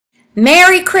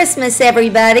Merry Christmas,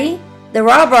 everybody! The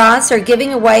Raw Bras are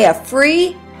giving away a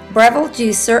free Breville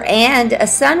juicer and a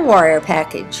Sun Warrior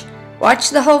package. Watch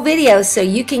the whole video so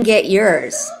you can get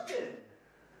yours.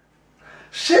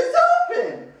 Shit's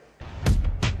open!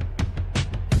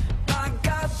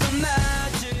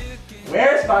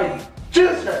 Where's my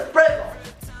juicer, Breville?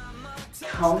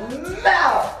 Come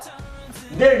out!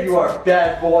 There you are,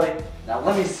 bad boy. Now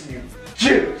let me see you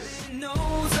juice.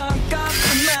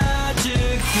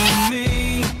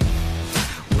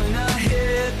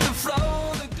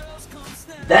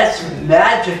 That's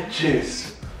magic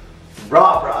juice.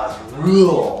 Raw Bras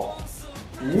rule.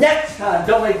 Next time,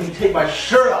 don't make me take my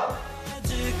shirt off.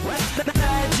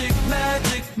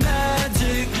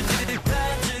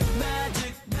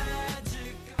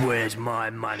 Where's my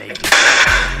money?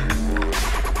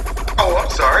 Oh, I'm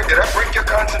sorry. Did I break your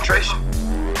concentration?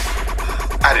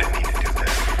 I didn't mean to do that.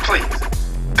 Please,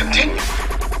 continue.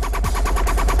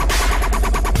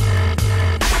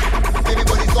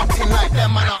 Everybody's locked in like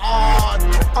them man are hard.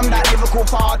 I'm that lyrical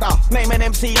father. Name an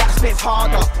MC that spits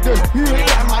harder than me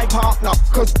and my partner.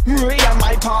 Cause me and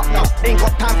my partner ain't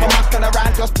got time for masking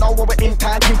around. Just know when we're in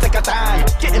time, you take a dime.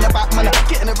 Get in the back, man,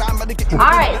 getting around, man.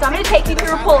 Alright, so I'm going to take you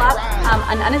through a pull-up,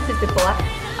 an unassisted pull-up,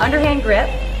 underhand grip.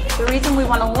 The reason we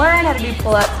want to learn how to do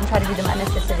pull-ups and try to do them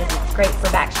unassisted is it's great for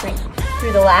back strength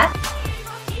through the lat.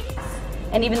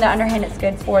 And even the underhand, it's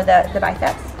good for the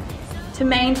biceps. To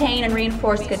maintain and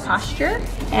reinforce good posture,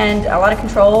 and a lot of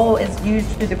control is used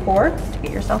through the core to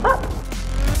get yourself up.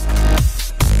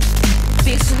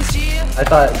 I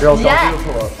thought girls don't do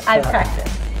pull-ups. I've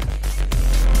practiced.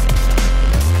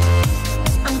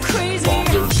 I'm crazy.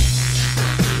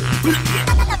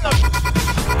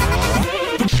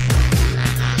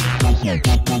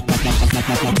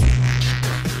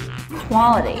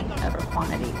 Quality over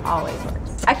quantity always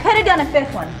works. I could have done a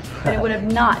fifth one, but it would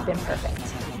have not been perfect.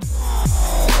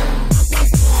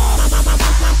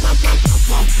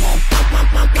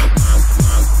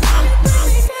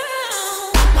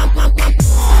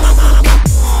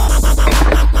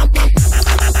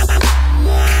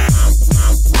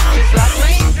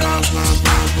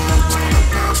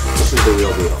 This is the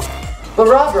real deal. But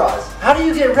Raw Bras, how do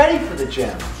you get ready for the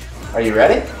gym? Are you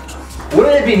ready?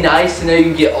 Wouldn't it be nice to know you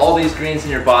can get all these greens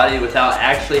in your body without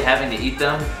actually having to eat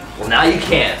them? Well, now you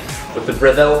can with the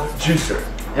Breville juicer.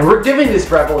 And we're giving this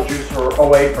Breville juicer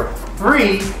away for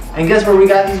free. And guess where we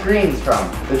got these greens from?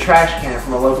 The trash can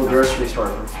from a local grocery store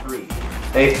for free.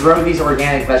 They throw these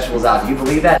organic vegetables out. Do you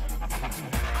believe that?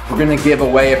 We're gonna give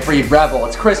away a free Breville.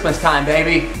 It's Christmas time,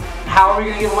 baby. How are we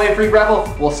gonna give away a free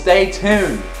Breville? Well, stay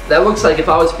tuned. That looks like if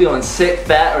I was feeling sick,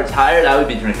 fat, or tired, I would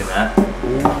be drinking that.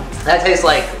 That tastes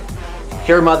like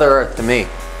pure Mother Earth to me.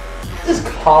 This is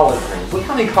collard greens. Look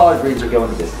how many collard greens are going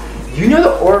to this. You know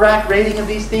the ORAC rating of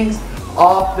these things?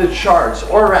 Off the charts.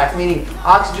 ORAC meaning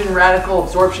oxygen radical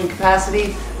absorption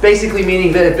capacity, basically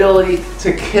meaning the ability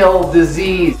to kill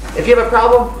disease. If you have a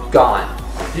problem, gone.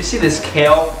 You see this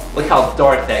kale? Look how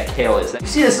dark that kale is. You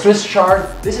see this Swiss chard?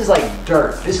 This is like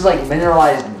dirt. This is like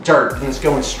mineralized dirt, and it's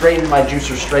going straight into my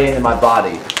juicer, straight into my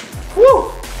body.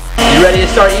 Woo! You ready to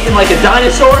start eating like a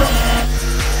dinosaur?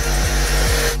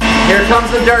 Here comes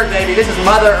the dirt, baby. This is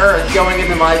Mother Earth going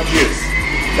into my juice.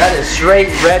 That is straight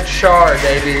red chard,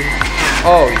 baby.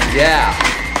 Oh yeah.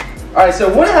 All right, so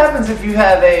what happens if you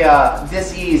have a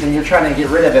dis-ease and you're trying to get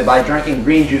rid of it by drinking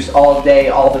green juice all day,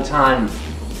 all the time?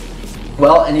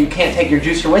 Well, and you can't take your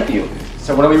juicer with you.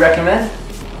 So what do we recommend?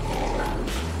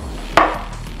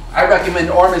 I recommend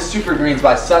Ormus Super Greens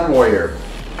by Sun Warrior.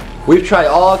 We've tried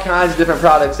all kinds of different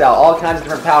products out, all kinds of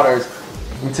different powders.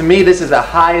 And to me, this is the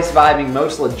highest vibing,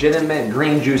 most legitimate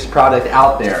green juice product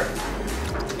out there.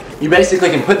 You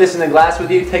basically can put this in a glass with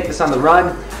you, take this on the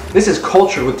run. This is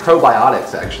cultured with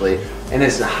probiotics, actually, and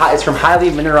it's from highly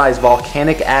mineralized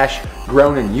volcanic ash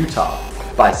grown in Utah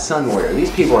by Sun Warrior.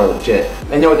 These people are legit.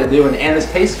 They know what they're doing, and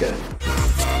this tastes good.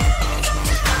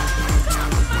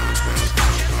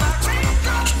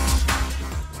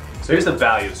 So here's the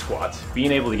value of squats.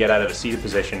 Being able to get out of a seated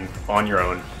position on your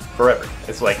own forever.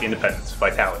 It's like independence,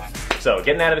 vitality. So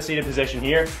getting out of a seated position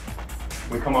here,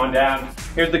 we come on down.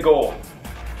 Here's the goal.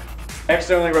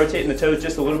 Externally rotating the toes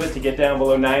just a little bit to get down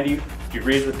below 90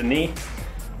 degrees with the knee.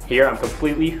 Here I'm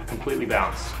completely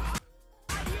balanced.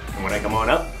 And when I come on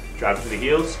up, drive it to the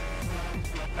heels,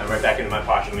 I'm right back into my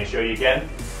posture. Let me show you again.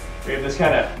 We have this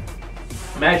kind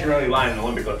of imaginary line in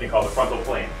Olympic lifting called the frontal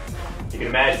plane. You can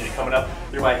imagine it coming up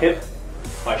through my hip,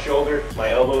 my shoulder, my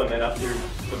elbow, and then up through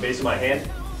the base of my hand.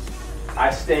 I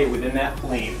stay within that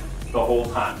plane the whole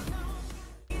time.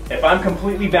 If I'm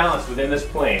completely balanced within this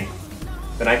plane,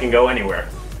 then I can go anywhere.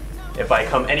 If I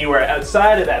come anywhere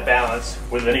outside of that balance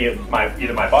with any of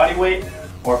either my body weight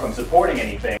or if I'm supporting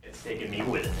anything, it's taking me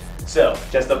with it. So,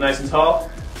 chest up nice and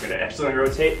tall. We're gonna externally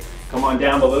rotate. Come on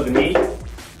down below the knee.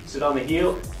 Sit on the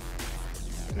heel.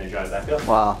 And then drive back up.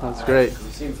 Wow, that's great.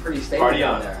 You seem pretty stable Party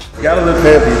on. there. You gotta lift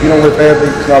heavy. If you don't lift heavy,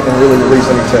 it's not gonna really release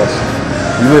any tests.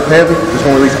 If you lift heavy, it's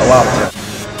gonna release a lot of tests.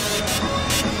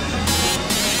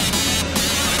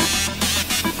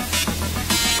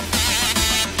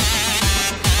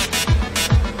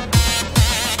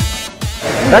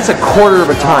 That's a quarter of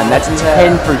a ton. That's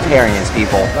 10 fruitarians,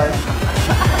 people.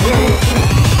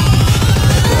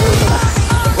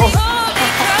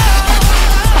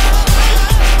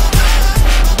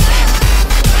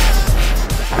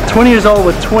 "20 years old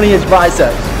with 20-inch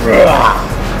biceps."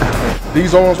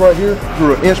 These arms right here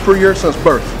grew an inch per year since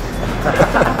birth.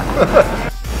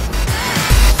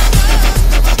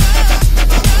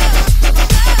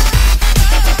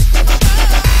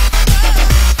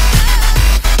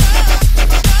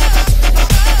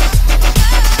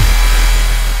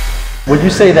 Would you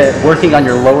say that working on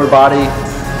your lower body,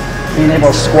 being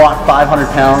able to squat 500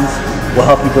 pounds, will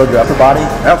help you build your upper body?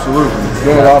 Absolutely.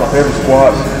 Doing a lot of heavy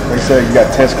squats. They say you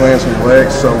got tense glands in your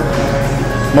legs, so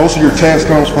most of your tense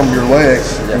comes from your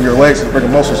legs, and your legs are bigger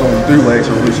muscles, so when you do legs,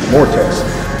 it releases more tense.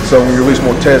 So when you release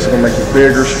more tense, it's going to make you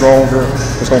bigger, stronger.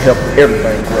 It's going to help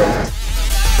everything grow.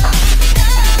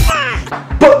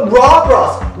 But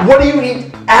Ross, what do you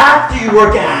eat after you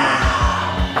work out?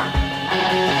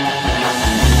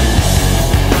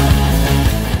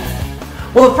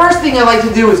 Well, the first thing I like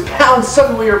to do is pound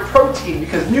Sunware protein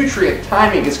because nutrient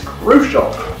timing is crucial.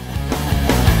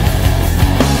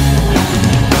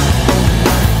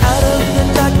 Out of the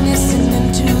darkness and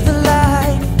into the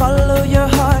light. Follow your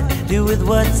heart, do with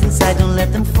what's inside, don't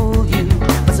let them fool you.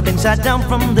 Must have been shot down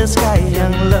from the sky,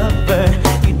 young lover.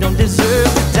 You don't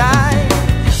deserve to die.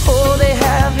 All they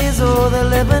have is all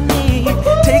they'll ever need.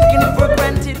 Taken for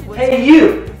granted. Hey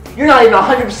you! You're not even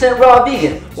 100% raw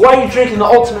vegan. Why are you drinking the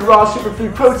ultimate raw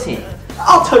superfood protein?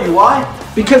 I'll tell you why.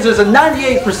 Because there's a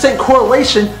 98%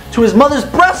 correlation to his mother's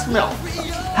breast milk.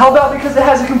 How about because it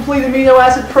has a complete amino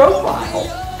acid profile?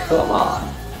 Come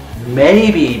on.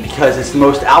 Maybe because it's the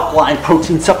most alkaline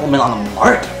protein supplement on the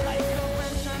market.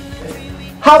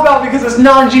 How about because it's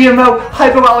non-GMO,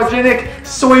 hypoallergenic,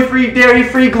 soy-free,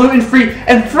 dairy-free, gluten-free,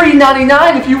 and free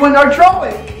 99 if you win our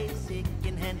drawing?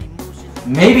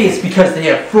 Maybe it's because they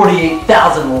have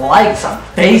 48,000 likes on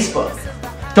Facebook.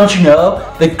 Don't you know?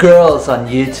 The girls on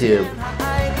YouTube.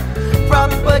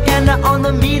 Propaganda on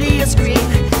the media screen.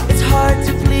 It's hard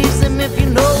to please them if you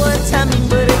know what I mean,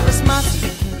 but it was my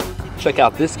speaking. Check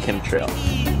out this chemtrail.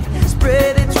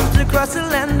 Spread it truth across the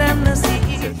land and the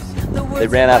sea. They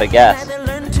ran out of gas.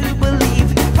 Learn to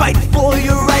believe. Fight for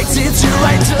your rights, it's your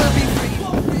right to be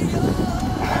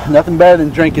free. Nothing better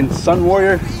than drinking Sun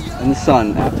Warrior in the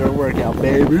sun after a workout,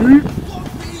 baby.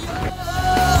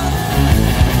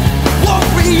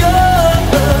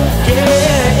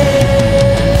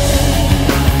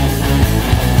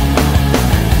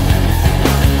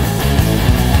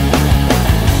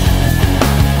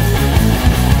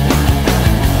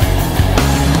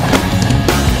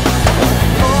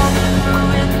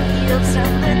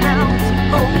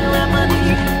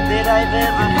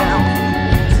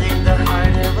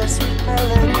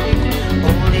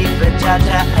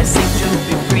 I seem to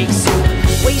be free, so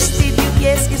wasted you,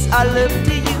 yes, it's all up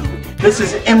to you. This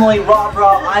is Emily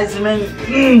Robra Eisenman.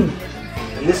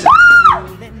 And this is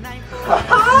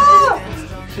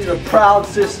she's a proud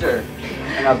sister,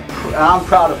 and I'm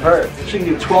proud of her. She can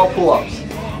do 12 pull-ups.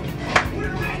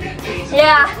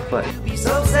 Yeah. But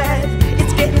So sad,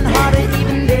 it's getting harder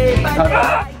even day by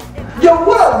day. Yo,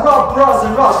 what up, Raw Bros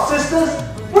and Raw Sisters?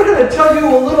 We're gonna tell you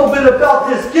a little bit about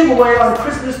this giveaway on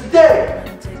Christmas Day.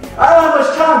 I don't have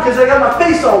much time because I got my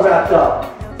face all wrapped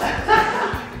up.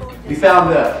 We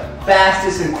found the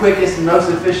fastest and quickest and most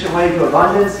efficient way to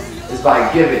abundance is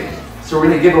by giving. So we're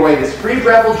going to give away this free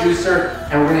Breville juicer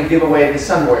and we're going to give away the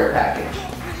Sun Warrior package.